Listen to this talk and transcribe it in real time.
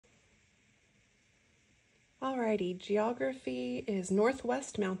Alrighty, geography is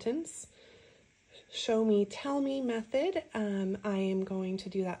Northwest Mountains. Show me, tell me method. I am going to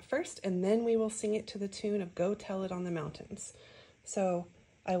do that first, and then we will sing it to the tune of Go Tell It on the Mountains. So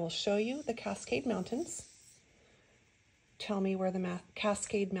I will show you the Cascade Mountains. Tell me where the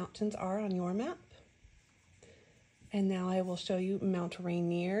Cascade Mountains are on your map. And now I will show you Mount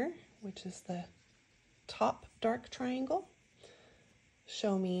Rainier, which is the top dark triangle.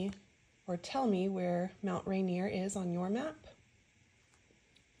 Show me or tell me where Mount Rainier is on your map.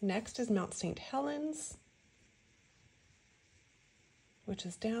 Next is Mount St. Helens, which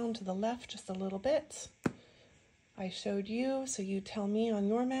is down to the left just a little bit. I showed you, so you tell me on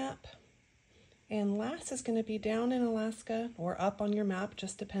your map. And last is going to be down in Alaska, or up on your map,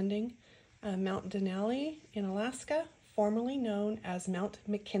 just depending. Mount Denali in Alaska, formerly known as Mount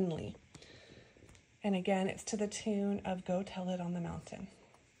McKinley. And again, it's to the tune of Go Tell It on the Mountain.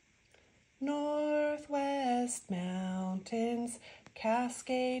 Northwest Mountains,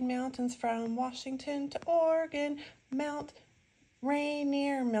 Cascade Mountains from Washington to Oregon, Mount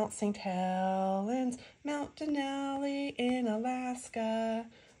Rainier, Mount St. Helens, Mount Denali in Alaska,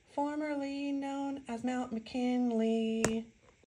 formerly known as Mount McKinley.